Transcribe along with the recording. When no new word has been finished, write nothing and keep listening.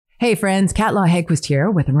Hey friends, Kat Law Hegquist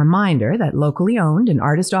here with a reminder that locally owned and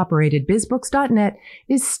artist-operated bizbooks.net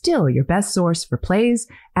is still your best source for plays,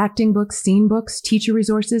 acting books, scene books, teacher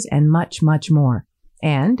resources, and much, much more.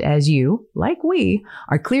 And as you, like we,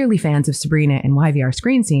 are clearly fans of Sabrina and YVR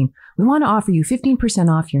Screen Scene, we want to offer you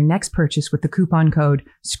 15% off your next purchase with the coupon code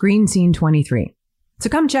ScreenScene23. So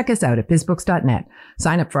come check us out at bizbooks.net.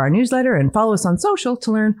 Sign up for our newsletter and follow us on social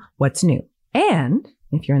to learn what's new. And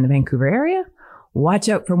if you're in the Vancouver area, watch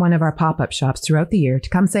out for one of our pop-up shops throughout the year to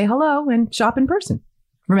come say hello and shop in person.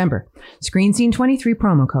 Remember, ScreenScene23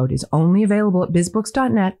 promo code is only available at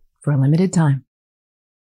bizbooks.net for a limited time.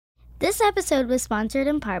 This episode was sponsored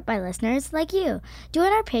in part by listeners like you.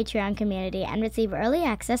 Join our Patreon community and receive early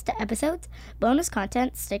access to episodes, bonus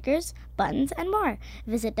content, stickers, buttons, and more.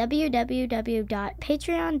 Visit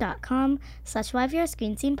www.patreon.com/YVR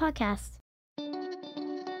Screen Scene Podcast.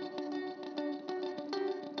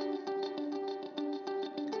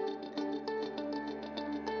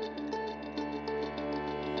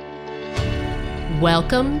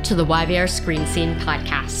 Welcome to the YVR Screen Scene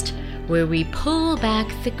Podcast, where we pull back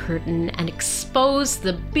the curtain and expose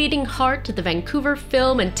the beating heart of the Vancouver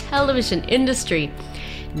film and television industry,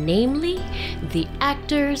 namely the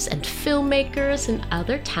actors and filmmakers and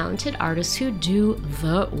other talented artists who do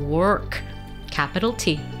the work. Capital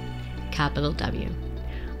T, capital W.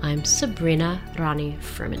 I'm Sabrina Rani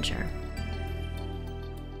Furminger.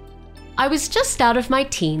 I was just out of my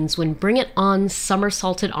teens when Bring It On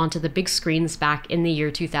somersaulted onto the big screens back in the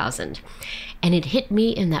year 2000, and it hit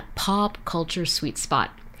me in that pop culture sweet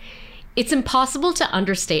spot. It's impossible to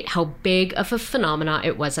understate how big of a phenomena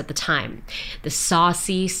it was at the time. The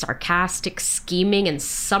saucy, sarcastic, scheming, and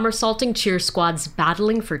somersaulting cheer squads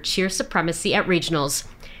battling for cheer supremacy at regionals.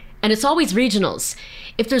 And it's always regionals.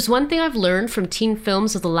 If there's one thing I've learned from teen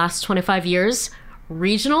films of the last 25 years,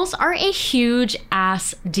 regionals are a huge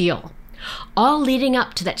ass deal. All leading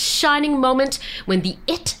up to that shining moment when the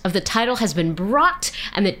it of the title has been brought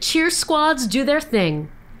and the cheer squads do their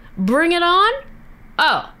thing. Bring it on?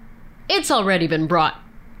 Oh, it's already been brought.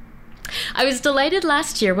 I was delighted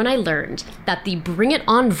last year when I learned that the Bring It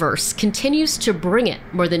On verse continues to bring it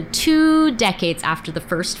more than 2 decades after the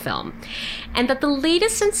first film, and that the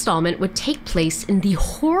latest installment would take place in the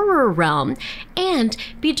horror realm and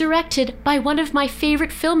be directed by one of my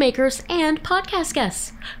favorite filmmakers and podcast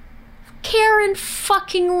guests, Karen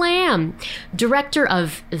fucking Lamb, director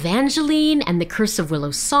of Evangeline and the Curse of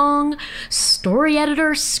Willow Song, story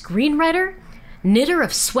editor, screenwriter, knitter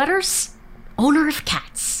of sweaters, owner of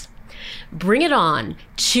cats. Bring It On,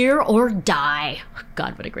 Cheer or Die.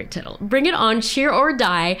 God, what a great title. Bring It On, Cheer or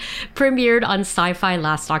Die premiered on Sci-Fi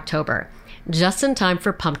last October, just in time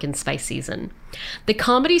for pumpkin spice season. The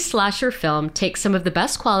comedy slasher film takes some of the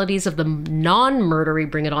best qualities of the non-murdery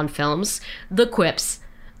Bring It On films, the quips,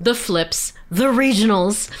 the flips, the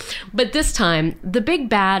regionals. But this time, the big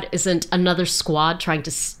bad isn't another squad trying to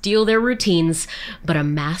steal their routines, but a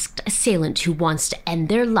masked assailant who wants to end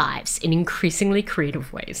their lives in increasingly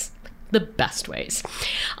creative ways. The best ways.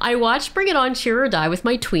 I watched Bring It On, Cheer or Die with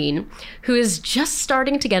my tween, who is just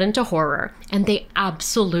starting to get into horror, and they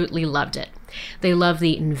absolutely loved it. They love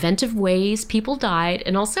the inventive ways people died,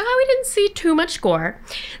 and also how we didn't see too much gore.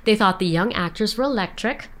 They thought the young actors were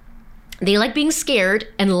electric. They like being scared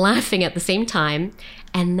and laughing at the same time,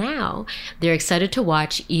 and now they're excited to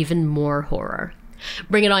watch even more horror.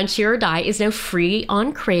 Bring It On, Cheer or Die is now free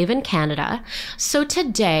on Crave in Canada. So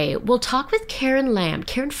today we'll talk with Karen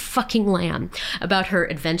fucking Lamb, about her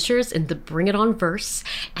adventures in the Bring It On verse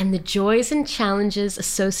and the joys and challenges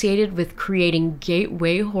associated with creating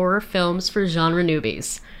gateway horror films for genre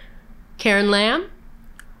newbies. Karen Lamb,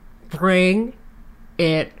 bring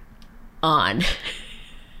it on.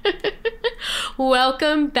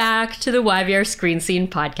 Welcome back to the YVR Screen Scene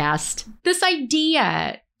Podcast. This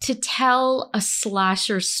idea to tell a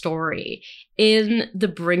slasher story in the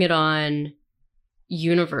Bring It On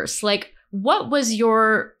universe, like, what was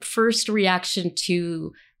your first reaction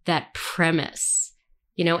to that premise?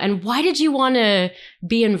 You know, and why did you want to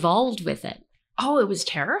be involved with it? Oh, it was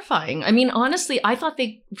terrifying. I mean, honestly, I thought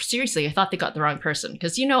they got the wrong person.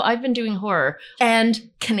 Because, you know, I've been doing horror and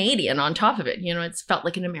Canadian on top of it. You know, it's felt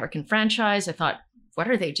like an American franchise. I thought, what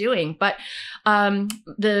are they doing? But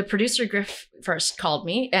the producer, Griff, first called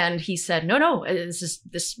me and he said, no,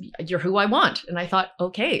 you're who I want. And I thought,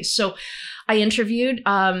 okay. So I interviewed,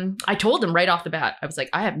 I told them right off the bat, I was like,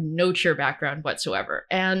 I have no cheer background whatsoever.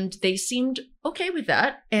 And they seemed okay with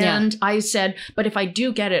that. And I said, but if I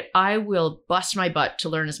do get it, I will bust my butt to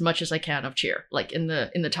learn as much as I can of cheer, like in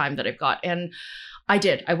the time that I've got. And I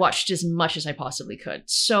did. I watched as much as I possibly could.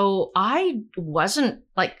 So I wasn't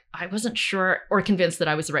sure or convinced that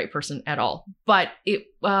I was the right person at all. But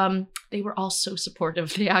they were all so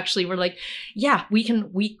supportive. They actually were like, yeah, we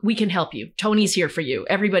can help you. Tony's here for you.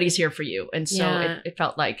 Everybody's here for you. And so it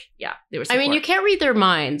felt like, there was support. I mean, you can't read their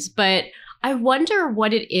minds, but I wonder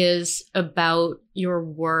what it is about your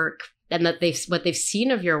work and that what they've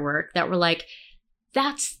seen of your work that were like,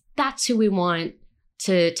 that's who we want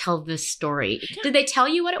to tell this story. Yeah. Did they tell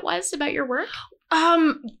you what it was about your work?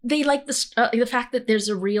 They like the fact that there's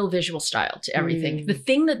a real visual style to everything. The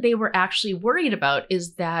thing that they were actually worried about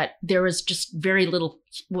is that there was just very little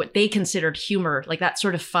what they considered humor, like that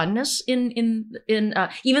sort of funness in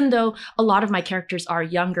even though a lot of my characters are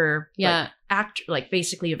younger, like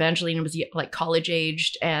basically Evangeline was like college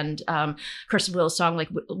aged, and Kirsten Willow's song, like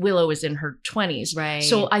Willow is in her 20s. Right.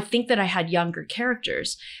 So I think that I had younger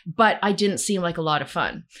characters, but I didn't seem like a lot of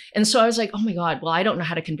fun. And so I was like, oh my God, well, I don't know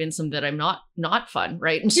how to convince them that I'm not fun.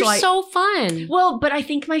 Right. And You're so fun. Well, but I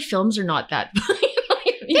think my films are not that fun.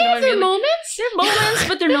 They have their moments. They're moments,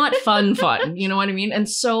 but they're not fun. You know what I mean? And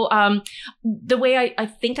so the way I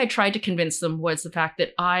think I tried to convince them was the fact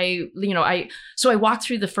that I walked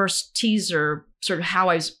through the first teaser, sort of how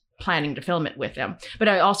I was planning to film it with them. But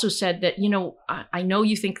I also said that, I know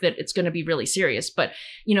you think that it's going to be really serious, but,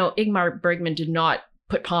 Ingmar Bergman did not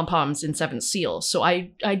put pom-poms in Seventh Seal. So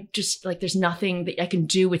I just there's nothing that I can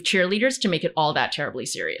do with cheerleaders to make it all that terribly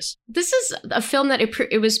serious. This is a film that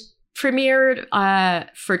it was premiered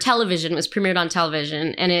for television, was premiered on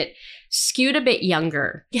television, and it skewed a bit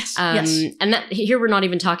younger. Yes. And that here we're not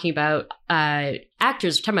even talking about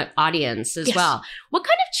actors, we're talking about audience as well. What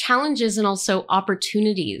kind of challenges and also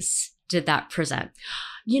opportunities did that present?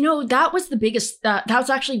 That was the biggest, that was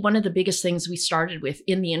actually one of the biggest things we started with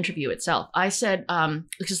in the interview itself. I said,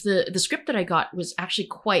 because the script that I got was actually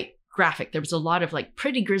quite graphic. There was a lot of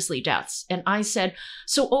pretty grisly deaths. And I said,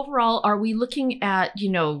 so overall, are we looking at,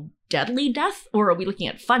 deadly death, or are we looking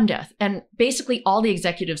at fun death? And basically all the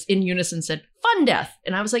executives in unison said fun death.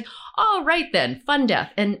 And I was like, oh, right then, fun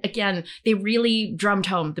death. And again, they really drummed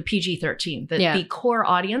home the PG-13, that the core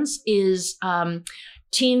audience is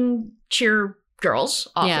teen cheer girls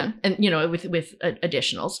often, and with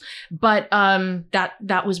additionals, but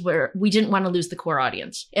that was where we didn't want to lose the core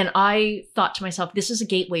audience. And I thought to myself, this is a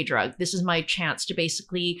gateway drug. This is my chance to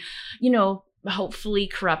basically, hopefully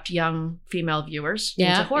corrupt young female viewers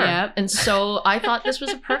into horror. Yeah. And so I thought this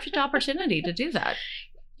was a perfect opportunity to do that.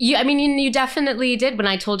 You definitely did. When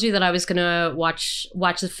I told you that I was going to watch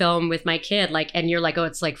the film with my kid, and you're like, oh,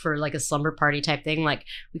 it's for a slumber party type thing.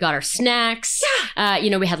 We got our snacks.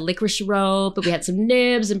 Yeah. We had licorice rope, but we had some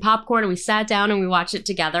nibs and popcorn, and we sat down and we watched it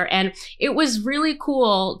together. And it was really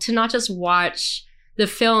cool to not just watch the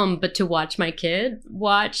film, but to watch my kid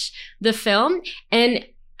watch the film. And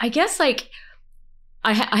I guess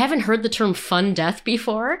I haven't heard the term fun death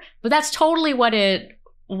before, but that's totally what it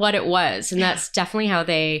was, and that's definitely how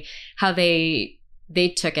they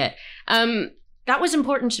took it. That was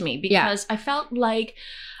important to me because I felt like,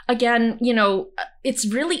 again, it's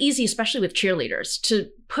really easy, especially with cheerleaders, to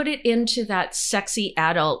put it into that sexy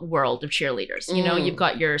adult world of cheerleaders. You've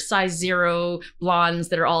got your size 0 blondes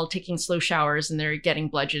that are all taking slow showers and they're getting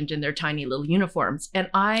bludgeoned in their tiny little uniforms. And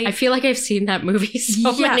I feel like I've seen that movie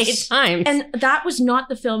so many times. And that was not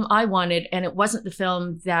the film I wanted, and it wasn't the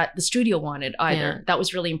film that the studio wanted either. Yeah. That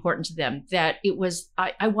was really important to them. That it was,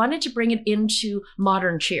 I wanted to bring it into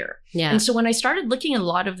modern cheer. Yeah. And so when I started looking at a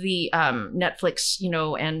lot of the Netflix,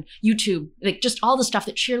 and YouTube, just all the stuff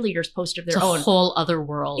that cheerleaders post of their own. It's a whole other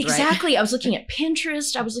world. Exactly. Right? I was looking at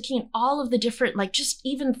Pinterest. I was looking at all of the different, just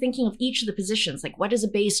even thinking of each of the positions, what does a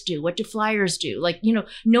bass do? What do flyers do?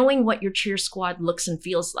 Knowing what your cheer squad looks and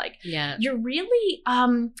feels like. Yeah. You're really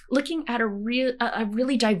looking at a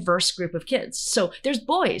really diverse group of kids. So there's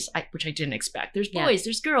boys, which I didn't expect. There's boys,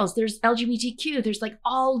 there's girls, there's LGBTQ, there's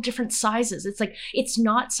all different sizes. It's it's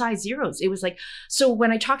not size zeros. It was so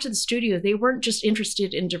when I talked to the studio, they weren't just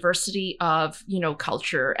interested in diversity of,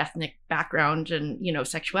 culture, ethnic background, and,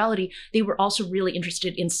 sexuality. They were also really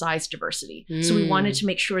interested in size diversity. So we wanted to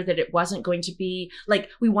make sure that it wasn't going to be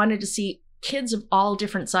we wanted to see kids of all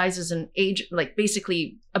different sizes and age,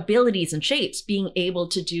 basically abilities and shapes, being able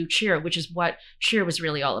to do cheer, which is what cheer was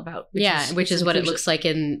really all about. Which is what it looks like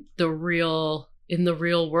in the real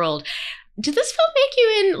world. Did this film make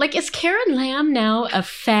you is Karen Lamb now a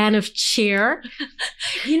fan of cheer?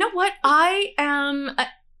 You know what? I am.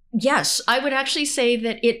 Yes, I would actually say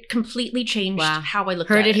that it completely changed how I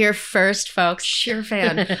looked at it. Heard it here first, folks. Sheer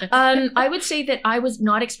fan. I would say that I was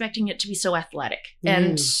not expecting it to be so athletic.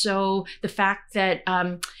 And so the fact that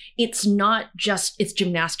it's not just, it's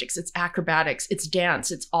gymnastics, it's acrobatics, it's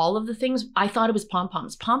dance, it's all of the things. I thought it was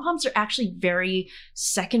pom-poms. Pom-poms are actually very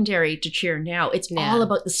secondary to cheer now. It's all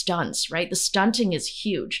about the stunts, right? The stunting is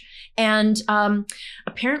huge. And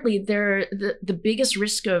apparently they're the biggest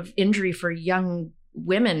risk of injury for young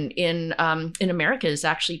women in America is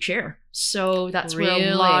actually cheer. So that's where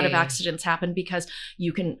a lot of accidents happen, because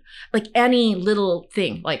you can, like, any little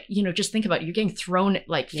thing, like, you know, just think about it. You're getting thrown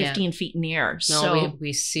like 15 feet in the air. No, so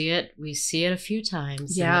we see it. We see it a few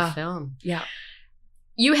times in the film. Yeah.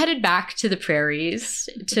 You headed back to the prairies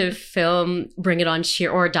to film Bring It On,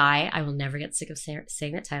 Cheer or Die. I will never get sick of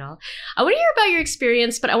saying that title. I want to hear about your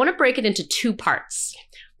experience, but I want to break it into two parts.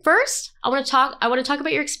 First, I want to talk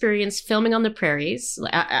about your experience filming on the prairies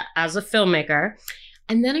as a filmmaker.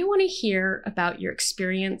 And then I want to hear about your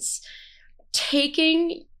experience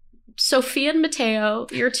taking Sophia and Mateo,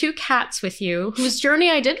 your two cats, with you, whose journey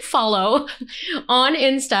I did follow on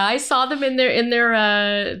Insta. I saw them in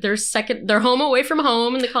their home away from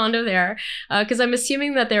home in the condo there, because I'm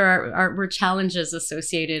assuming that there were challenges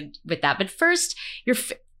associated with that. But first,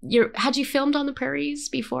 had you filmed on the prairies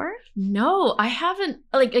before? No, I haven't.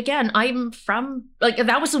 Like, again, I'm from, like,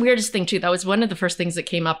 that was the weirdest thing too. That was one of the first things that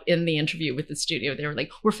came up in the interview with the studio. They were like,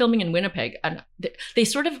 we're filming in Winnipeg. And they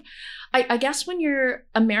sort of, I guess when you're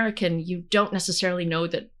American, you don't necessarily know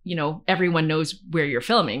that, you know, everyone knows where you're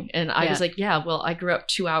filming. And I was like, yeah, well, I grew up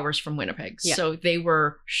 2 hours from Winnipeg. Yeah. So they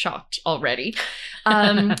were shocked already.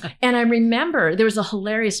 And I remember there was a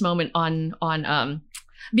hilarious moment on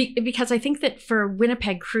because I think that for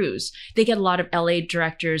Winnipeg crews, they get a lot of LA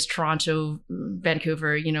directors, Toronto,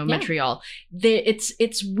 Vancouver, you know, Montreal.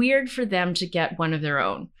 It's weird for them to get one of their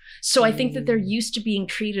own. So I think that they're used to being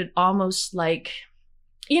treated almost like,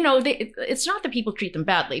 you know, it's not that people treat them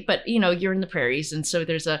badly, but, you know, you're in the prairies. And so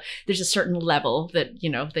there's a certain level that, you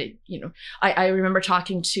know, I remember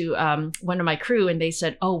talking to one of my crew, and they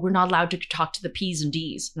said, oh, we're not allowed to talk to the P's and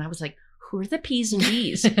D's. And I was like, who are the P's and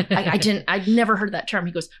D's? I'd never heard that term.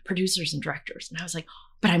 He goes, producers and directors. And I was like,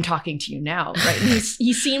 but I'm talking to you now, right? And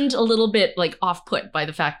he seemed a little bit like off-put by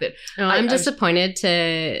the fact that I'm disappointed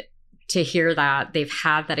to hear that they've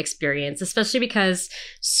had that experience, especially because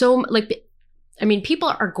people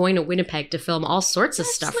are going to Winnipeg to film all sorts of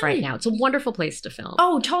stuff right now. It's a wonderful place to film.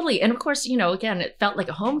 Oh, totally. And of course, you know, again, it felt like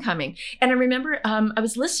a homecoming. And I remember I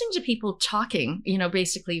was listening to people talking, you know,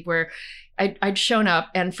 basically where I'd shown up.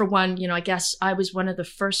 And for one, you know, I guess I was one of the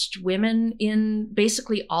first women in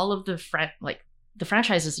basically all of the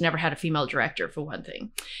franchises never had a female director, for one thing.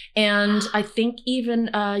 And I think even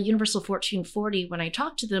Universal 1440, when I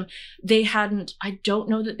talked to them, I don't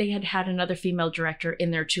know that they had another female director in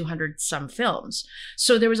their 200 some films.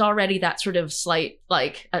 So there was already that sort of slight,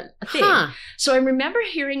 like a thing. So I remember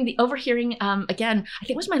overhearing, again, I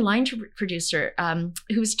think it was my line producer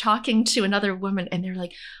who was talking to another woman, and they're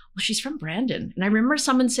like, well, she's from Brandon. And I remember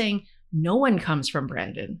someone saying, no one comes from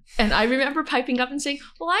Brandon. And I remember piping up and saying,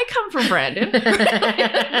 well, I come from Brandon. But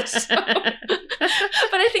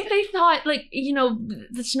I think they thought, like, you know,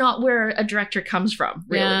 that's not where a director comes from,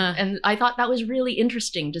 really. Yeah. And I thought that was really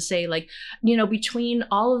interesting to say, like, you know, between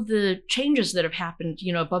all of the changes that have happened,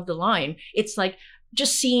 you know, above the line, it's like,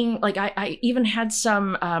 just seeing, like, I even had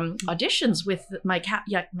some auditions with my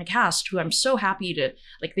cast, who I'm so happy to,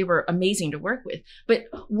 like, they were amazing to work with. But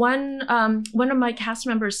one of my cast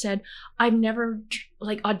members said, I've never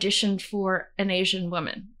like auditioned for an Asian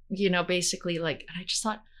woman, you know, basically, like, and I just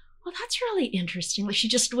thought, well, that's really interesting. Like, she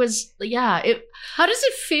just was, how does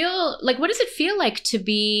it feel? Like, what does it feel like to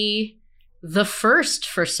be the first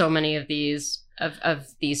for so many of these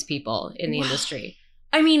people in the industry?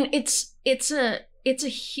 I mean, it's a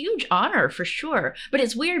huge honor for sure, but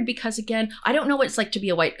it's weird because, again, I don't know what it's like to be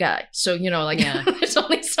a white guy. So, you know, like, there's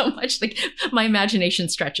only so much, like, my imagination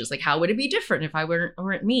stretches. Like, how would it be different if I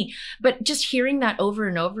weren't me? But just hearing that over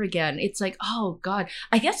and over again, it's like, oh God,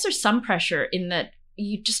 I guess there's some pressure in that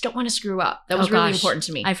you just don't want to screw up. That was really important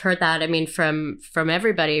to me. I've heard that. I mean, from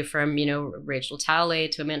everybody, from, you know, Rachel Talalay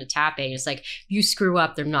to Amanda Tapping, it's like, you screw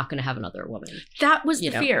up, they're not going to have another woman. That was the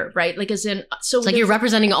fear, right? Like, as in, so it's like you're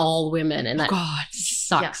representing all women, and that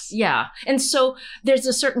sucks. Yeah. And so there's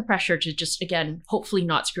a certain pressure to just, again, hopefully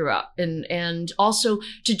not screw up, and also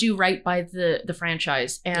to do right by the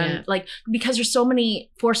franchise. And like, because there's so many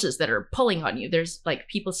forces that are pulling on you. There's like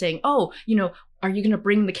people saying, oh, you know, are you going to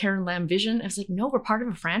bring the Karen Lamb vision? I was like, no, we're part of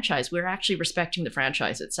a franchise. We're actually respecting the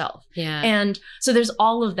franchise itself. Yeah. And so there's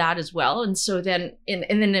all of that as well. And so then, and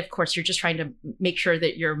then of course, you're just trying to make sure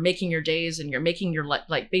that you're making your days and you're making your,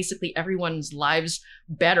 like basically everyone's lives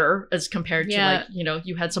better as compared to like, you know,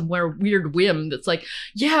 you had some weird whim that's like,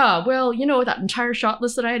 yeah, well, you know, that entire shot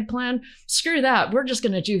list that I had planned, screw that. We're just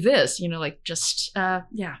going to do this, you know, like just,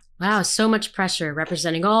 yeah. Wow, so much pressure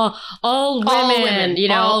representing all women, you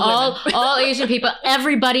know, all Asian people,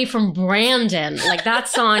 everybody from Brandon. Like,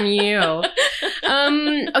 that's on you.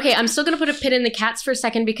 Okay, I'm still going to put a pin in the cats for a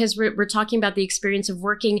second because we're talking about the experience of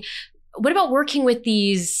working. What about working with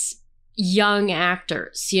these young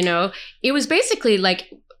actors? You know, it was basically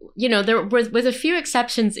like, you know, there were with a few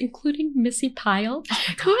exceptions, including Missy Pyle,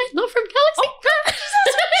 who I know from Galaxy.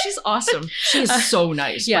 She's awesome. She's so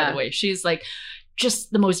nice, by the way. She's like,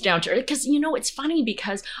 just the most down to earth. Because, you know, it's funny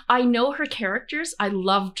because I know her characters. I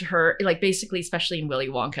loved her, like basically, especially in Willy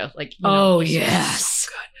Wonka. Like, you know, yes.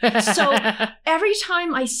 So every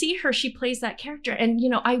time I see her, she plays that character. And, you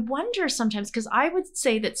know, I wonder sometimes, because I would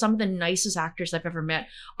say that some of the nicest actors I've ever met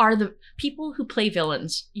are the people who play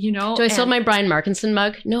villains, you know? Do I still have my Brian Markinson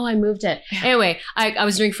mug? No, I moved it. Anyway, I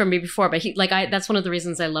was drinking from me before, but that's one of the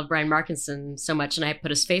reasons I love Brian Markinson so much. And I put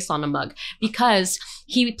his face on a mug because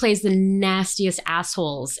he plays the nastiest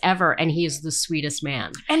assholes ever. And he is the sweetest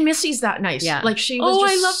man. And Missy's that nice. Yeah. Like she was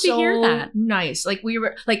just I love to hear that. Nice. Like we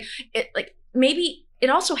were like, maybe it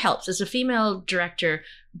also helps as a female director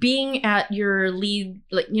being at your lead,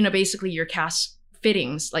 like, you know, basically your cast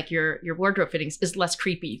fittings, like your wardrobe fittings is less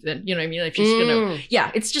creepy than, you know what I mean? If she's gonna,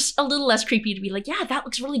 it's just a little less creepy to be like, yeah, that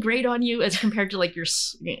looks really great on you as compared to like your,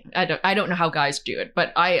 I don't know how guys do it,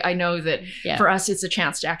 but I know that for us, it's a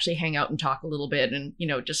chance to actually hang out and talk a little bit and, you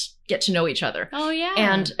know, just get to know each other. Oh yeah.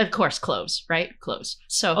 And of course, clothes, right? Clothes.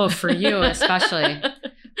 So. Oh, for you especially.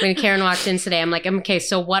 When Karen walked in today, I'm like, okay,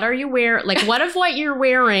 so what are you wearing? Like, what if what you're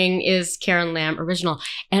wearing is Karen Lamb original?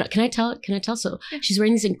 And can I tell? So she's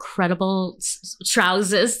wearing these incredible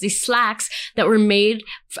trousers, these slacks that were made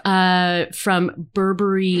from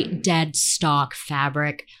Burberry dead stock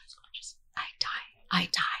fabric. I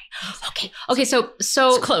die. Okay. So it's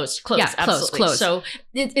clothes. Yeah, absolutely. Clothes. So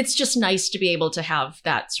it's just nice to be able to have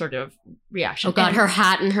that sort of reaction. Oh God, and her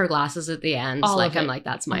hat and her glasses at the end. I'm like,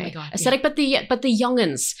 that's my aesthetic. Yeah. But the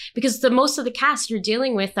youngins, because most of the cast you're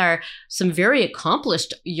dealing with are some very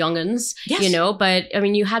accomplished youngins. Yes. You know, but I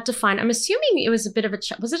mean, you had to find. I'm assuming it was a bit of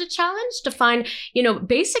was it a challenge to find? You know,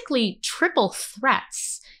 basically triple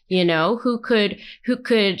threats. You know, who could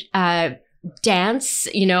dance,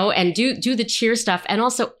 you know, and do the cheer stuff and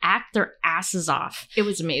also act their asses off. It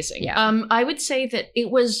was amazing. Yeah. I would say that it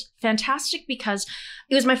was fantastic because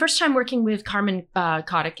it was my first time working with Carmen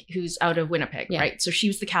Kotick, who's out of Winnipeg, right? So she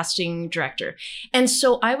was the casting director. And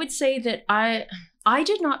so I would say that I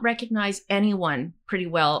did not recognize anyone pretty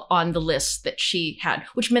well on the list that she had,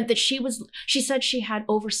 which meant that she said she had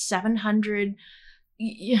over 700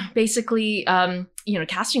 basically, you know,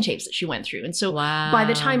 casting tapes that she went through. And so by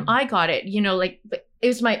the time I got it, you know, like it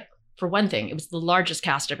was for one thing, it was the largest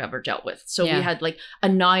cast I've ever dealt with. So we had like a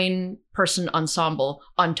 9-person ensemble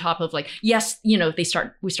on top of like, yes, you know, we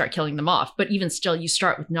start killing them off, but even still you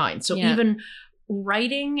start with 9. So even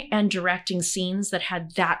writing and directing scenes that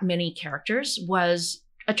had that many characters was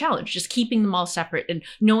a challenge, just keeping them all separate and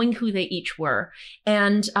knowing who they each were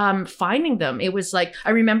and finding them. It was like,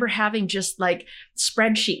 I remember having just like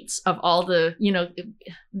spreadsheets of all the, you know,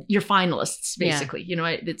 your finalists, basically, you know,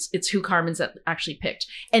 it's who Carmen's actually picked.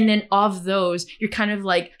 And then of those, you're kind of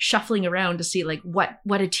like shuffling around to see like what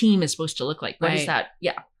a team is supposed to look like. What is that?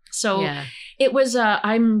 Yeah. So it was,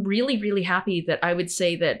 I'm really, really happy that I would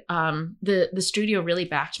say that the studio really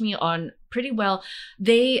backed me on pretty well.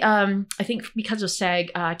 They, I think because of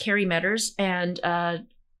SAG, Carrie Metters and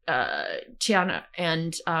Tiana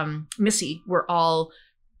and Missy were all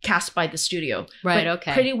cast by the studio. Right, but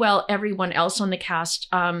okay. Pretty well everyone else on the cast,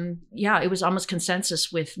 it was almost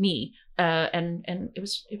consensus with me. And it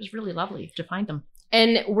was really lovely to find them.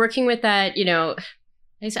 And working with that, you know,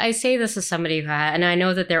 I say this as somebody who, and I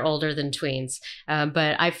know that they're older than tweens,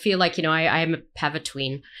 but I feel like, you know, I have a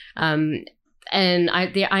tween. And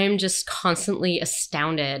I am just constantly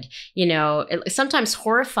astounded, you know, sometimes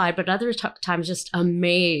horrified, but other times just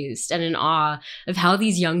amazed and in awe of how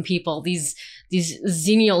these young people, these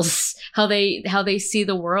xennials, how they see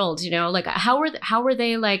the world, like how were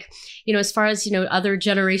they like, as far as, other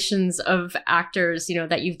generations of actors,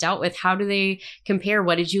 that you've dealt with, how do they compare?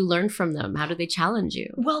 What did you learn from them? How do they challenge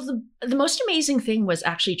you? Well, the most amazing thing was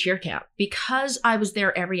actually cheer camp, because I was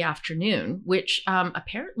there every afternoon, which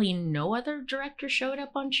apparently no other director showed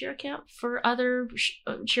up on cheer camp for other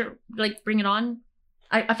cheer, like Bring It On.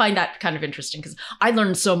 I find that kind of interesting because I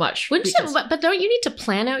learned so much. But don't you need to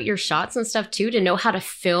plan out your shots and stuff too to know how to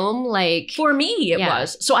film? Like for me, it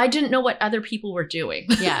was. So I didn't know what other people were doing.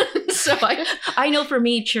 Yeah. So I know for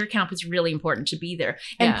me, cheer camp was really important to be there.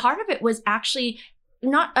 And part of it was actually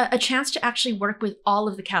not a chance to actually work with all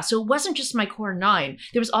of the cast. So it wasn't just my core 9.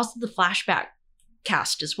 There was also the flashback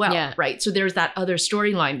cast as well, right? So there's that other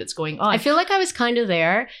storyline that's going on. I feel like I was kind of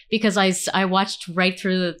there because I watched right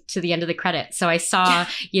through to the end of the credits. So I saw,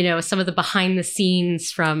 some of the behind the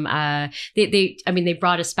scenes from they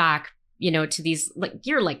brought us back, to these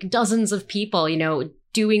like dozens of people,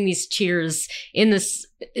 doing these cheers in this,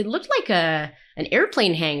 it looked like an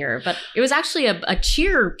airplane hangar, but it was actually a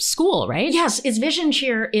cheer school, right? Yes, it's Vision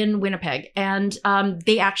Cheer in Winnipeg. And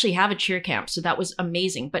they actually have a cheer camp. So that was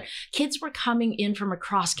amazing. But kids were coming in from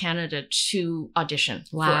across Canada to audition.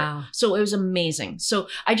 Wow. So it was amazing. So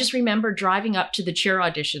I just remember driving up to the cheer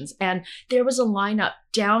auditions, and there was a lineup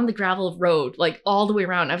down the gravel road, like all the way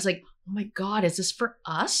around. I was like, oh my God, is this for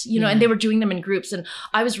us? And they were doing them in groups, and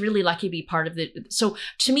I was really lucky to be part of it. So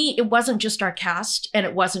to me, it wasn't just our cast, and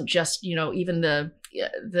it wasn't just, even the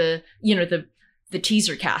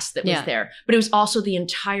teaser cast that was there, but it was also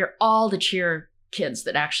all the cheer kids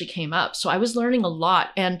that actually came up. So I was learning a lot,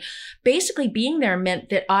 and basically being there meant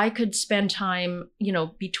that I could spend time,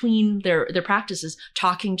 between their practices,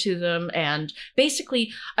 talking to them, and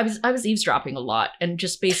basically I was eavesdropping a lot and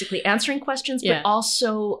just basically answering questions, but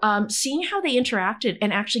also seeing how they interacted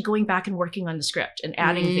and actually going back and working on the script and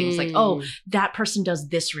adding things like, oh, that person does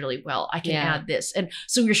this really well, I can add this. And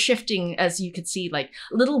so you're shifting, as you could see, like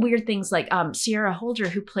little weird things like Sierra Holder,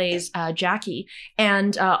 who plays Jackie,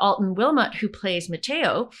 and Alton Wilmot, who plays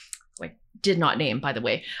Mateo, who I did not name, by the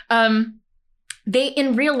way. They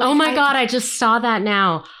in real life. Oh my God, I just saw that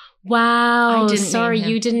now. Wow. Sorry,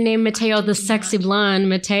 you didn't name Mateo the sexy blonde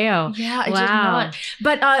Mateo. Yeah, I did not.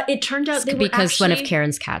 But it turned out they were because one of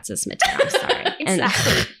Karen's cats is Mateo. I'm sorry.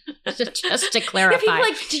 Exactly. Just to clarify. People are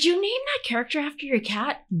like, did you name that character after your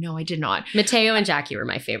cat? No, I did not. Mateo and Jackie were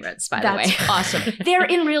my favorites, by the way. That's awesome. They're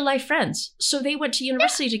in real life friends. So they went to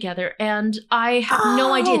university together, and I had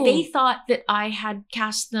no idea. They thought that I had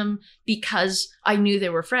cast them because I knew they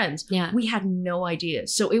were friends. Yeah. We had no idea.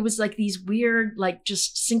 So it was like these weird, like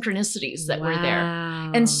just synchronicities that were there.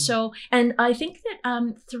 And so, and I think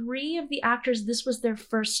that 3 of the actors, this was their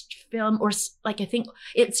first film, or like, I think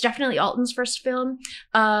it's definitely Alton's first film.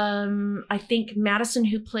 I think Madison,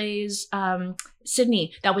 who plays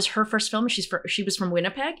Sydney, that was her first film. She was from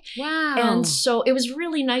Winnipeg. Wow. And so it was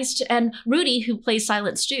really nice to, and Rudy, who plays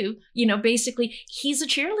Silent Stu, basically he's a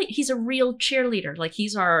cheerleader. He's a real cheerleader. Like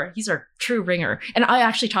he's our true ringer. And I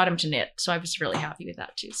actually taught him to knit. So I was really happy with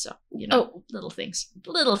that too. So, little things,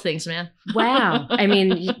 man. Wow. I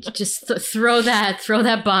mean, you just throw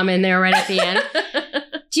that bomb in there right at the end.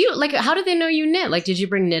 Do you how did they know you knit? Like, did you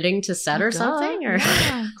bring knitting to set or something? Or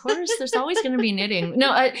yeah, of course, there's always going to be knitting.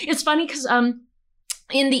 No, it's funny because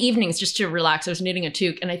in the evenings, just to relax, I was knitting a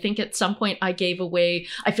toque, and I think at some point I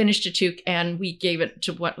finished a toque, and we gave it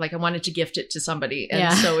to I wanted to gift it to somebody,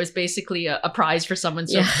 and so it was basically a prize for someone.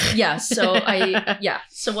 So so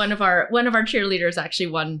one of our cheerleaders actually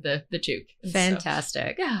won the toque.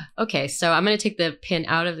 Fantastic. So, yeah. Okay, so I'm going to take the pin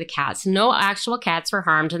out of the cats. No actual cats were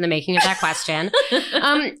harmed in the making of that question.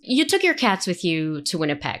 You took your cats with you to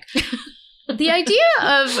Winnipeg. The idea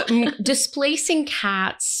of displacing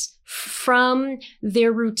cats from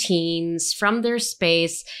their routines, from their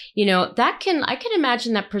space, I can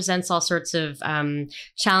imagine that presents all sorts of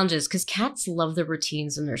challenges, because cats love the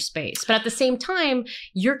routines in their space. But at the same time,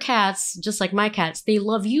 your cats, just like my cats, they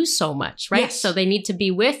love you so much, right? Yes. So they need to be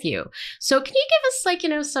with you. So can you give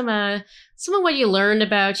us some of what you learned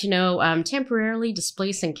about, temporarily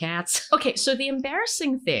displacing cats? Okay, so the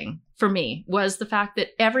embarrassing thing for me was the fact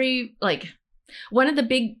that one of the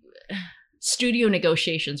big studio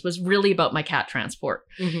negotiations was really about my cat transport,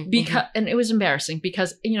 and it was embarrassing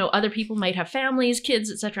because other people might have families, kids,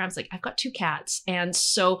 etc. I was like, I've got 2 cats, and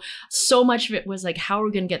so much of it was like, how are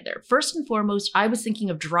we going to get there? First and foremost, I was thinking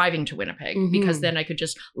of driving to Winnipeg because then I could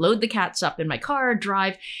just load the cats up in my car,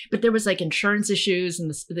 drive. But there was like insurance issues, and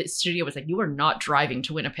the studio was like, you are not driving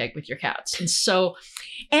to Winnipeg with your cats,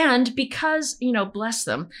 and because bless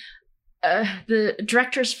them, the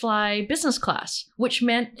directors fly business class, which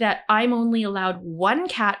meant that I'm only allowed one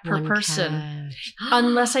cat per person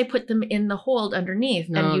unless I put them in the hold underneath.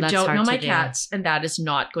 No, and you that's don't hard know to my do. cats, and that is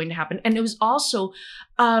not going to happen. And it was also,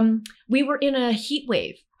 we were in a heat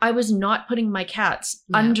wave. I was not putting my cats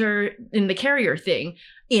under in the carrier thing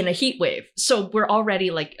in a heat wave. So we're already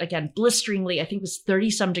like, again, blisteringly, I think it was 30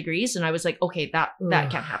 some degrees. And I was like, okay, that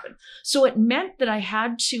can't happen. So it meant that I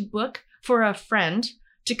had to book for a friend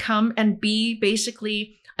to come and be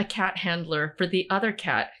basically a cat handler for the other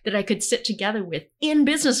cat that I could sit together with in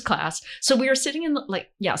business class. So we were sitting in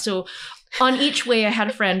so on each way I had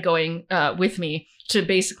a friend going with me to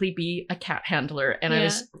basically be a cat handler. And I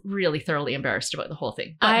was really thoroughly embarrassed about the whole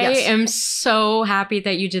thing. But I am so happy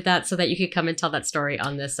that you did that so that you could come and tell that story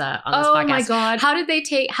on this podcast. Oh my God. How did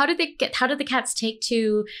the cats take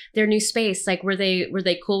to their new space? Like, were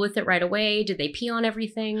they cool with it right away? Did they pee on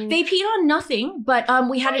everything? They peed on nothing, but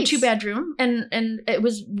we had a 2-bedroom and it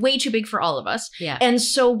was way too big for all of us. Yeah. And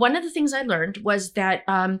so one of the things I learned was that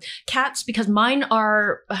cats, because mine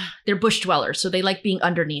are, they're bush dwellers, so they like being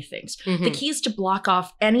underneath things. Mhm. The key is to block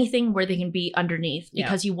off anything where they can be underneath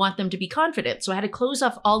because you want them to be confident. So I had to close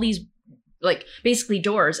off all these like basically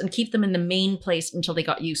doors and keep them in the main place until they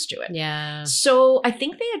got used to it. Yeah. So I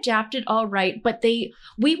think they adapted all right, but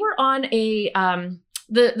we were on a,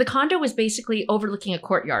 the condo was basically overlooking a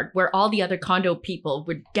courtyard where all the other condo people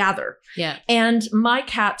would gather. Yeah. And my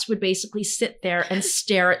cats would basically sit there and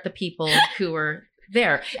stare at the people who were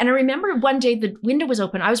there. And I remember one day the window was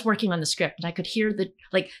open. I was working on the script and I could hear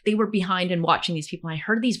they were behind and watching these people. And I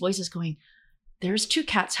heard these voices going, "There's 2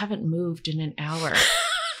 cats haven't moved in an hour."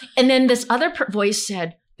 And then this other voice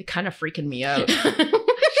said, "They're kind of freaking me out."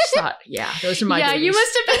 I thought, yeah, those are my babies. You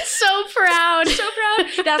must have been so proud. So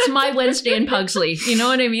proud. That's my Wednesday in Pugsley. You know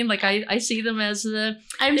what I mean? Like I see them as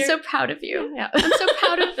I'm so proud of you. Yeah. I'm so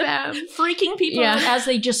proud of them. Freaking people out as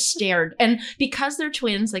they just stared. And because they're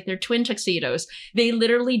twins, like they're twin tuxedos, they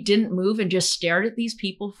literally didn't move and just stared at these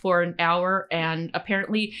people for an hour. And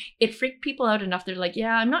apparently it freaked people out enough. They're like,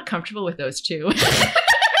 yeah, I'm not comfortable with those 2.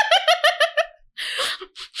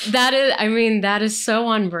 That is so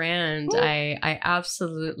on brand. Ooh. I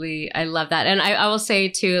absolutely, I love that. And I will say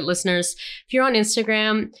to listeners, if you're on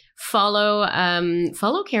Instagram, follow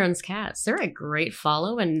Karen's cats. They're a great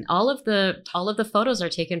follow. And all of the photos are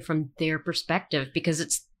taken from their perspective because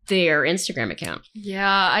it's their Instagram account.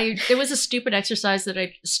 Yeah, it was a stupid exercise that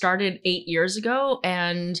I started 8 years ago,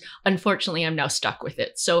 and unfortunately I'm now stuck with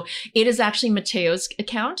it. So it is actually Mateo's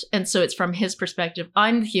account, and so it's from his perspective.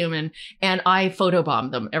 I'm the human, and I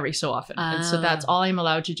photobomb them every so often. And so that's all I'm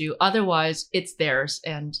allowed to do. Otherwise, it's theirs,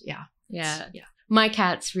 and yeah. My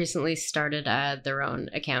cats recently started their own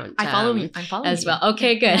account. I'm following as well.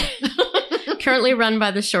 Okay, good. Currently run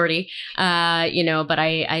by the shorty, but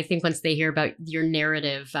I think once they hear about your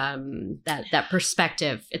narrative, that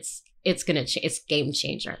perspective, it's game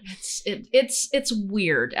changer. It's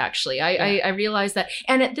weird, actually. I realize that,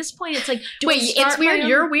 and at this point, it's like, it's weird.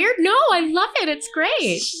 You're weird. No, I love it. It's great.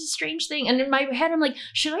 It's just a strange thing. And in my head, I'm like,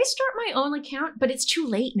 should I start my own account? But it's too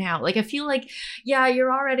late now. Like I feel like, yeah,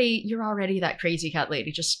 you're already that crazy cat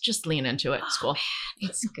lady. Just lean into it. It's cool.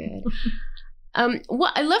 It's good.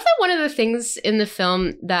 Well, I love that one of the things in the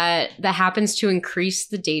film that happens to increase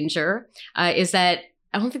the danger is that,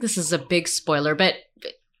 I don't think this is a big spoiler, but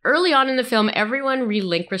early on in the film, everyone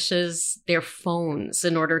relinquishes their phones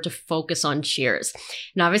in order to focus on Cheers.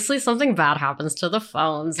 And obviously something bad happens to the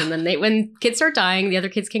phones. And then when kids start dying, the other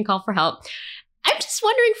kids can call for help. I'm just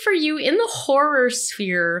wondering for you, in the horror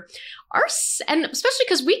sphere, and especially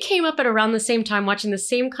because we came up at around the same time watching the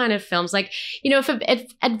same kind of films, like,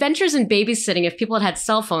 if Adventures in Babysitting, if people had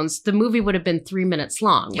cell phones, the movie would have been 3 minutes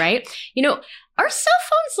long, right? Are cell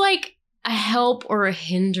phones like a help or a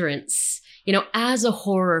hindrance, as a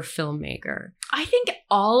horror filmmaker? I think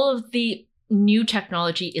all of the new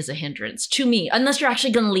technology is a hindrance to me, unless you're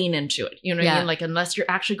actually going to lean into it. You know what I mean? Like, unless you're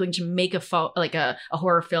actually going to make a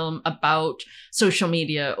horror film about social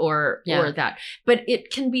media or that. But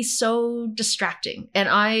it can be so distracting. And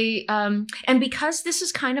and because this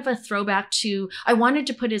is kind of a throwback to, I wanted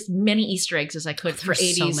to put as many Easter eggs as I could for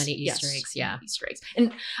 80s. So many Easter eggs. Yeah. Easter eggs.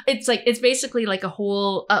 And it's basically like a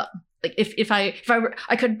whole, like if I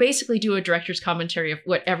could basically do a director's commentary of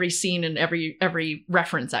what every scene and every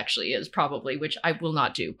reference actually is, probably, which I will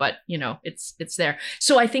not do, but it's there.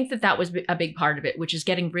 So I think that was a big part of it, which is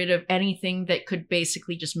getting rid of anything that could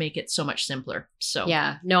basically just make it so much simpler. So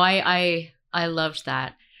yeah, no, I loved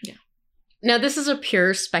that. Yeah. Now this is a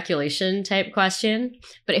pure speculation type question,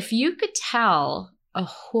 but if you could tell a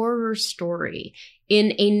horror story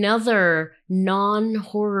in another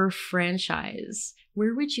non-horror franchise,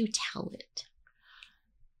 where would you tell it?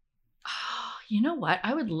 Oh, you know what?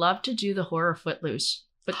 I would love to do the horror Footloose,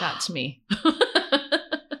 but that's me.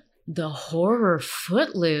 The horror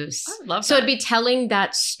Footloose. I would love So that. it'd be telling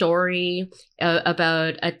that story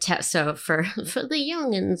about so for the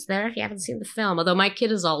youngins there, if you haven't seen the film, although my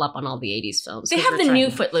kid is all up on all the 80s films. They 'cause have we're the trying- new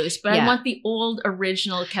Footloose, but Yeah. I want the old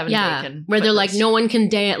original Kevin Yeah, Bacon. where they're like, Footloose. no one can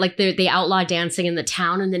dance, like they outlaw dancing in the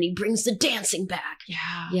town, and then he brings the dancing back.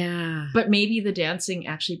 Yeah. Yeah. But maybe the dancing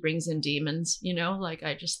actually brings in demons, you know? Like,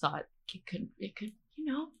 I just thought it could, you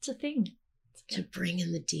know, it's a thing. To bring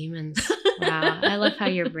in the demons. Wow. I love how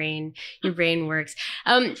your brain works.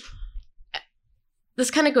 This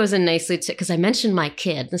kind of goes in nicely to, because I mentioned my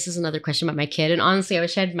kid. This is another question about my kid. And honestly, I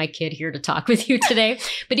wish I had my kid here to talk with you today.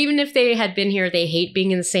 But even if they had been here, they hate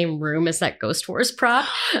being in the same room as that Ghost Wars prop.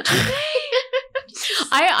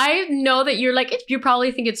 I know that you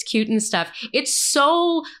probably think it's cute and stuff. It's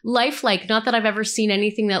so lifelike. Not that I've ever seen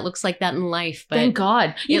anything that looks like that in life, but Thank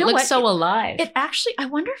God. You it know looks what? so alive. It actually, I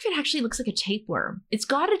wonder if it actually looks like a tapeworm. It's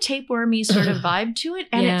got a tapewormy sort of vibe to it.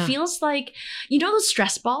 And Yeah. it feels like, you know, those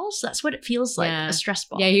stress balls? That's what it feels like, Yeah. a stress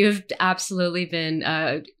ball. Yeah, you've absolutely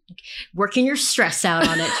been working your stress out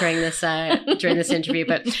on it during this interview.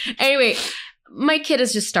 But anyway, my kid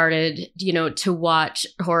has just started, to watch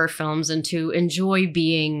horror films and to enjoy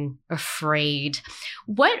being afraid.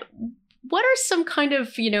 What are some kind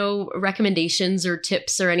of, recommendations or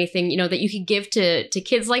tips or anything, that you could give to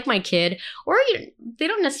kids like my kid, or they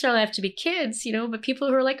don't necessarily have to be kids, but people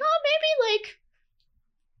who are like, oh,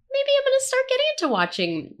 maybe I'm going to start getting into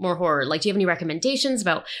watching more horror. Like, do you have any recommendations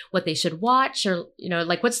about what they should watch, or,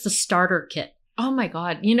 what's the starter kit? Oh my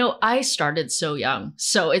God. I started so young,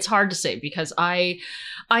 so it's hard to say because I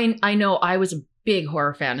know I was a big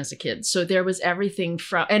horror fan as a kid. So there was everything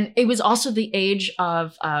from, and it was also the age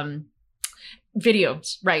of,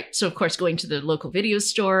 videos, right? So of course going to the local video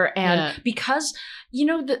store, and because,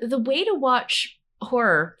 the way to watch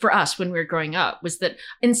horror for us when we were growing up was that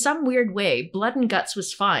in some weird way, blood and guts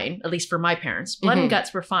was fine, at least for my parents. Blood and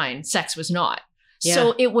guts were fine. Sex was not. Yeah.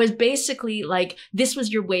 So it was basically like, this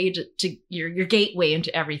was your way to your gateway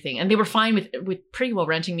into everything. And they were fine with pretty well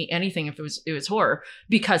renting me anything if it was horror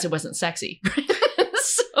because it wasn't sexy.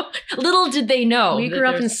 So little did they know. We grew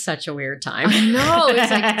up in such a weird time. I know.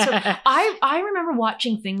 Exactly. So I remember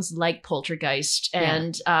watching things like Poltergeist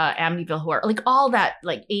and Amityville Horror, like all that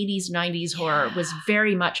like 80s, 90s horror was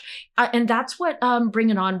very much, and that's what Bring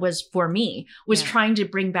It On was for me, was trying to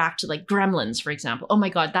bring back to like Gremlins, for example. Oh my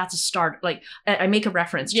God, that's a start. Like I make a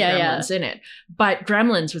reference to Gremlins in it, but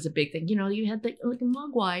Gremlins was a big thing. You had like a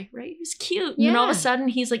Mogwai, right? He was cute. Yeah. And all of a sudden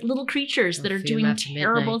he's like little creatures that are doing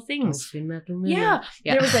terrible things. Yeah.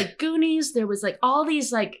 There was like Goonies. There was like all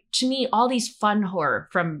these, like, to me, all these fun horror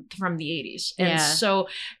from the 80s. And so,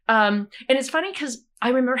 and it's funny because I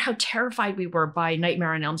remember how terrified we were by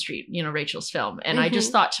Nightmare on Elm Street, Rachel's film. And I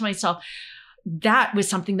just thought to myself, that was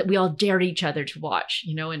something that we all dared each other to watch,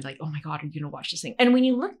 and like, oh my God, are you going to watch this thing? And when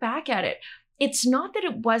you look back at it, it's not that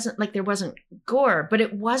it wasn't like there wasn't gore, but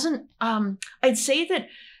it wasn't, I'd say that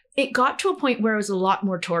it got to a point where it was a lot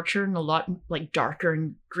more torture and a lot like darker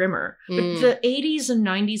and grimmer. But the 80s and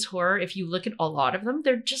 90s horror, if you look at a lot of them,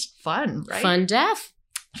 they're just fun, right? Fun death.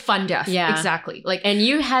 Fun death. Yeah. Exactly. Like, and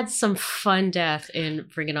you had some fun death in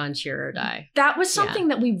Bring It On, Cheer or Die. That was something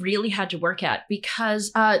that we really had to work at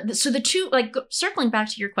because, so the two, like circling back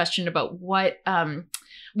to your question about what are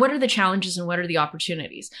the challenges and what are the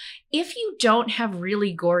opportunities? If you don't have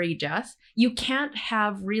really gory death, you can't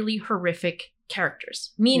have really horrific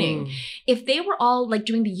characters. Meaning, if they were all like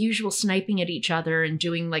doing the usual sniping at each other and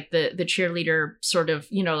doing like the cheerleader sort of,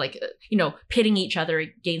 pitting each other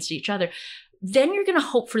against each other, then you're going to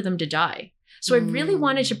hope for them to die. So I really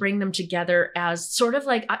wanted to bring them together as sort of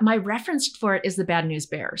like, my reference for it is the Bad News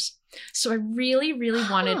Bears. So I really, really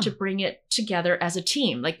wanted to bring it together as a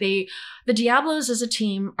team. Like the Diablos as a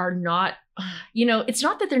team are not, it's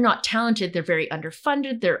not that they're not talented. They're very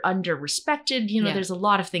underfunded. They're under-respected. There's a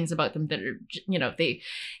lot of things about them that are,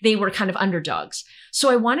 they were kind of underdogs.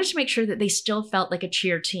 So I wanted to make sure that they still felt like a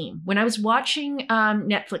cheer team. When I was watching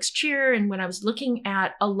Netflix Cheer and when I was looking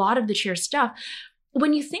at a lot of the cheer stuff,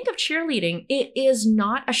 when you think of cheerleading, it is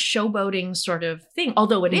not a showboating sort of thing,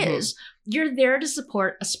 although it is. You're there to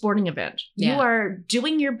support a sporting event. You are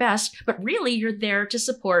doing your best, but really you're there to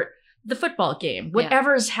support the football game,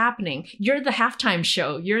 whatever is happening. You're the halftime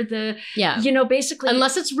show. You're the, basically.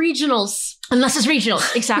 Unless it's regionals. Unless it's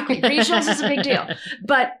regionals. Exactly. Regionals is a big deal.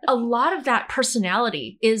 But a lot of that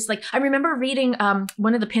personality is like, I remember reading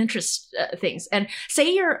one of the Pinterest things, and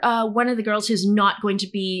say you're one of the girls who's not going to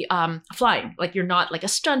be flying, like you're not like a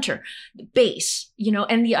stunter, base, you know,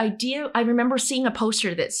 and the idea, I remember seeing a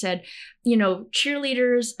poster that said, you know,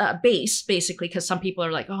 cheerleaders, base, basically, because some people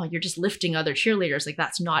are like, oh, you're just lifting other cheerleaders. Like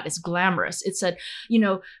that's not as glamorous. It said, you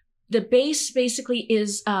know, the base basically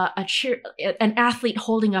is an athlete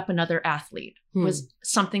holding up another athlete was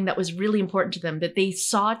something that was really important to them, that they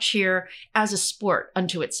saw cheer as a sport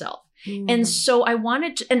unto itself. And so I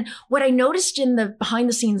wanted to, and what I noticed in the behind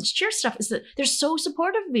the scenes cheer stuff is that they're so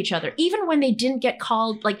supportive of each other, even when they didn't get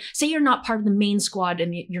called, like say you're not part of the main squad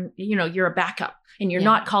and you're a backup and you're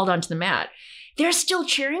not called onto the mat. They're still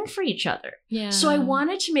cheering for each other. Yeah. So I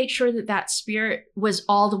wanted to make sure that that spirit was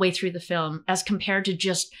all the way through the film, as compared to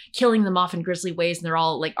just killing them off in grisly ways. And they're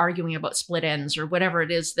all like arguing about split ends or whatever it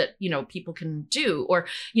is that, you know, people can do, or,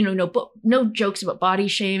 you know, no jokes about body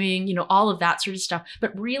shaming, you know, all of that sort of stuff.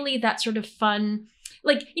 But really that sort of fun,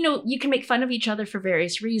 like, you know, you can make fun of each other for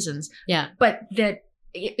various reasons. Yeah. But that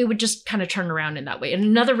it would just kind of turn around in that way. And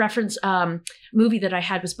another reference movie that I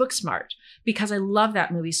had was Booksmart, because I love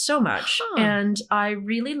that movie so much. And I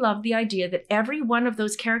really love the idea that every one of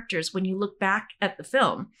those characters, when you look back at the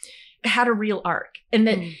film, had a real arc, and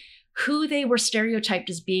that who they were stereotyped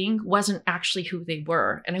as being wasn't actually who they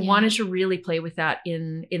were. And I wanted to really play with that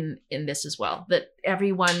in this as well, that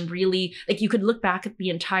everyone really, like, you could look back at the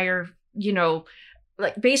entire, you know,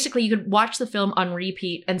 like basically you could watch the film on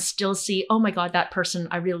repeat and still see, oh my God, that person,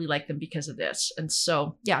 I really like them because of this. And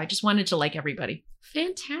so, yeah, I just wanted to like everybody.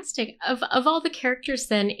 Fantastic. Of all the characters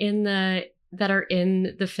then that are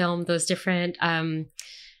in the film, those different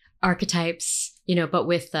archetypes, you know, but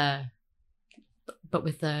with the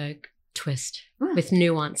twist, with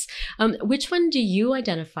nuance. Which one do you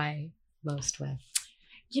identify most with?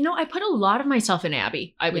 You know, I put a lot of myself in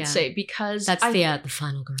Abby, I would say, because that's the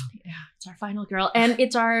final girl. Yeah, it's our final girl. And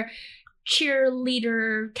it's our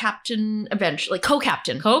cheerleader captain, eventually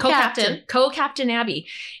co-captain Abby.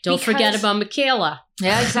 Don't forget about Michaela.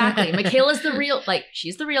 Yeah, exactly. Michaela's the real, like,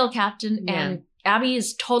 she's the real captain, and Abby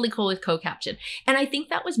is totally cool with co-captain. And I think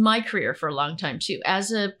that was my career for a long time too.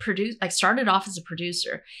 As a producer, I started off as a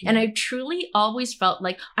producer, and I truly always felt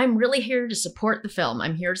like I'm really here to support the film.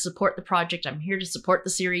 I'm here to support the project. I'm here to support the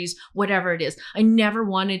series, whatever it is. I never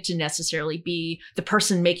wanted to necessarily be the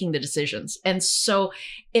person making the decisions. And so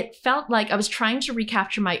it felt like I was trying to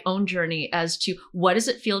recapture my own journey as to what does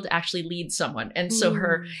it feel to actually lead someone. And so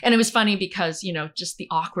and it was funny because, you know, just the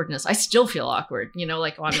awkwardness, I still feel awkward, you know,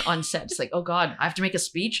 like on set, it's like, oh God, I have to make a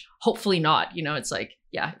speech. Hopefully not. You know, it's like,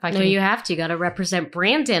 yeah, if I can. No, you have to. You got to represent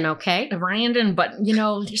Brandon, okay? Brandon, but, you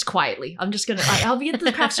know, just quietly. I'm just going to, I'll be at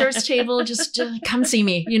the craft service table. Just come see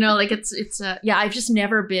me. You know, like yeah, I've just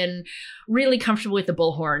never been really comfortable with the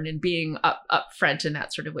bullhorn and being up front in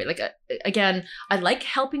that sort of way. Like, again, I like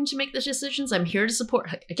helping to make the decisions. I'm here to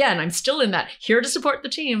support. Again, I'm still in that, here to support the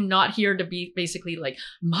team, not here to be basically like,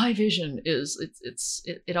 my vision is,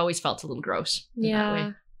 it always felt a little gross in that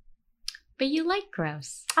way. But you like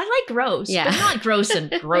gross. I like gross, but not gross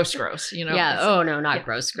and gross, you know? Yeah. Oh, no, not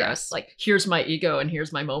gross. Yeah. Like, here's my ego and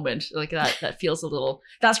here's my moment. Like that feels a little,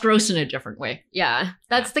 that's gross in a different way. Yeah.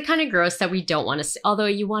 That's the kind of gross that we don't want to see. Although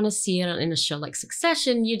you want to see it in a show like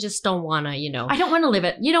Succession, you just don't want to, you know. I don't want to live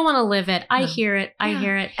it. You don't want to live it. I hear it. I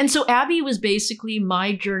hear it. And so Abby was basically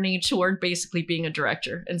my journey toward basically being a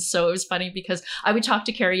director. And so it was funny because I would talk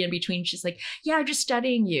to Carrie in between. She's like, yeah, I'm just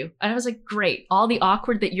studying you. And I was like, great. All the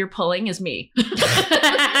awkward that you're pulling is me.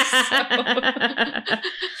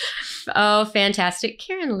 Oh, fantastic.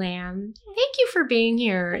 Karen Lamb, thank you for being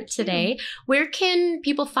here today. Where can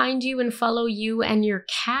people find you and follow you and your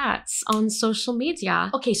cats on social media?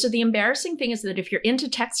 Okay, so the embarrassing thing is that if you're into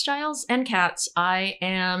textiles and cats, I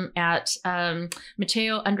am at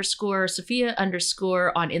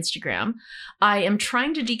Mateo_Sophia_ on Instagram. I am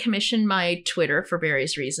trying to decommission my Twitter for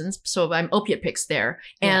various reasons, so I'm Opiate Pics there.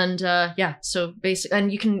 And so basically, and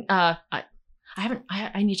you can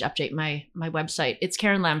I need to update my website. It's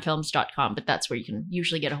KarenLambFilms.com, but that's where you can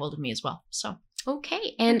usually get a hold of me as well. So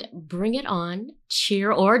okay, and Bring It On,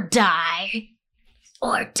 Cheer or Die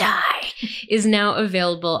is now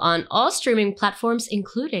available on all streaming platforms,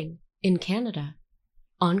 including in Canada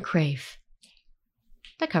on Crave.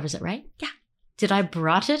 That covers it, right? Yeah. Did I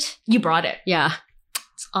brought it? You brought it. Yeah.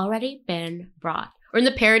 It's already been brought. Or in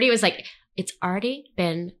the parody, it was like, It's already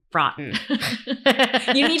been rotten.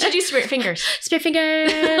 You need to do spirit fingers. Spirit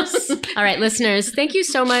fingers. All right, listeners, thank you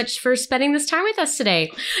so much for spending this time with us today.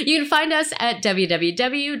 You can find us at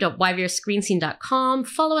www.yvrscreenscene.com.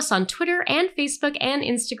 Follow us on Twitter and Facebook and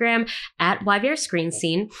Instagram at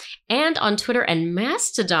YVRScreenScene, and on Twitter and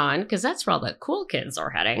Mastodon, because that's where all the cool kids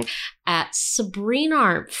are heading, at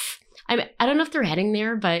SabrinaRmph. I don't know if they're heading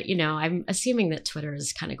there, but, you know, I'm assuming that Twitter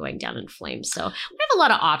is kind of going down in flames. So we have a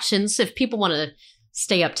lot of options. If people want to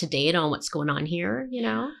stay up to date on what's going on here, you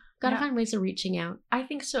know, got to find ways of reaching out. I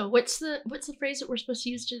think so. What's the phrase that we're supposed to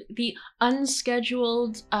use? The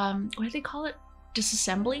unscheduled, what do they call it?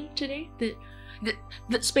 Disassembly today? That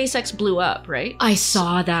SpaceX blew up, right? I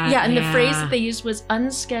saw that. Yeah, and the phrase that they used was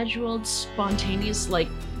unscheduled, spontaneous, like,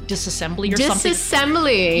 disassembly or something.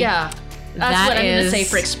 Disassembly. Yeah. That's what I'm going to say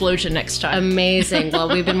for explosion next time. Amazing. Well,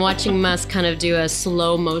 we've been watching Musk kind of do a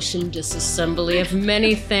slow motion disassembly of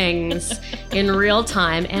many things in real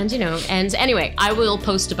time. And, you know, and anyway, I will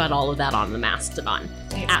post about all of that on the Mastodon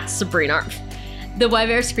at SabrinaRmph. The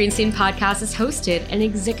YVR Screen Scene podcast is hosted and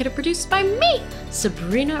executive produced by me,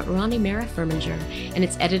 Sabrina Ronnie Mara Furminger, and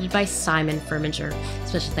it's edited by Simon Furminger.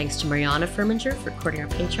 Special thanks to Mariana Furminger for recording our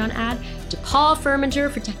Patreon ad, to Paul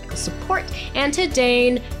Furminger for technical support, and to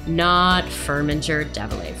Dane, not Furminger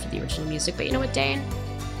Devilay, for the original music. But you know what, Dane?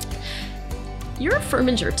 You're a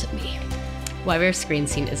Furminger to me. YVR Screen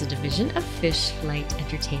Scene is a division of Fishlight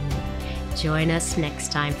Entertainment. Join us next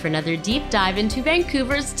time for another deep dive into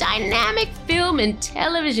Vancouver's dynamic film and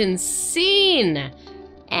television scene.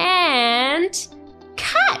 And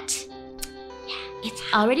cut! Yeah, it's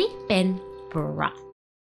already been brought.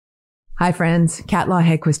 Hi friends, Kat Law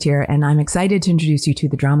Hegquist here, and I'm excited to introduce you to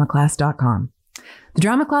thedramaclass.com.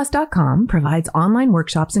 Thedramaclass.com provides online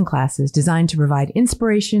workshops and classes designed to provide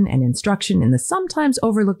inspiration and instruction in the sometimes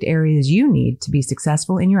overlooked areas you need to be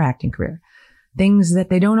successful in your acting career. Things that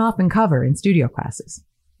they don't often cover in studio classes.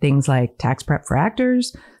 Things like tax prep for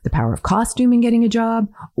actors, the power of costume in getting a job,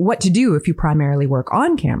 what to do if you primarily work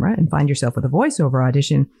on camera and find yourself with a voiceover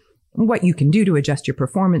audition, what you can do to adjust your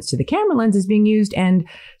performance to the camera lenses being used, and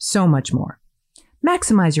so much more.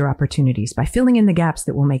 Maximize your opportunities by filling in the gaps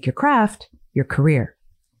that will make your craft your career.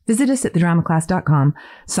 Visit us at thedramaclass.com,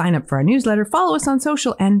 sign up for our newsletter, follow us on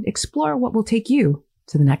social, and explore what will take you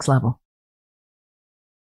to the next level.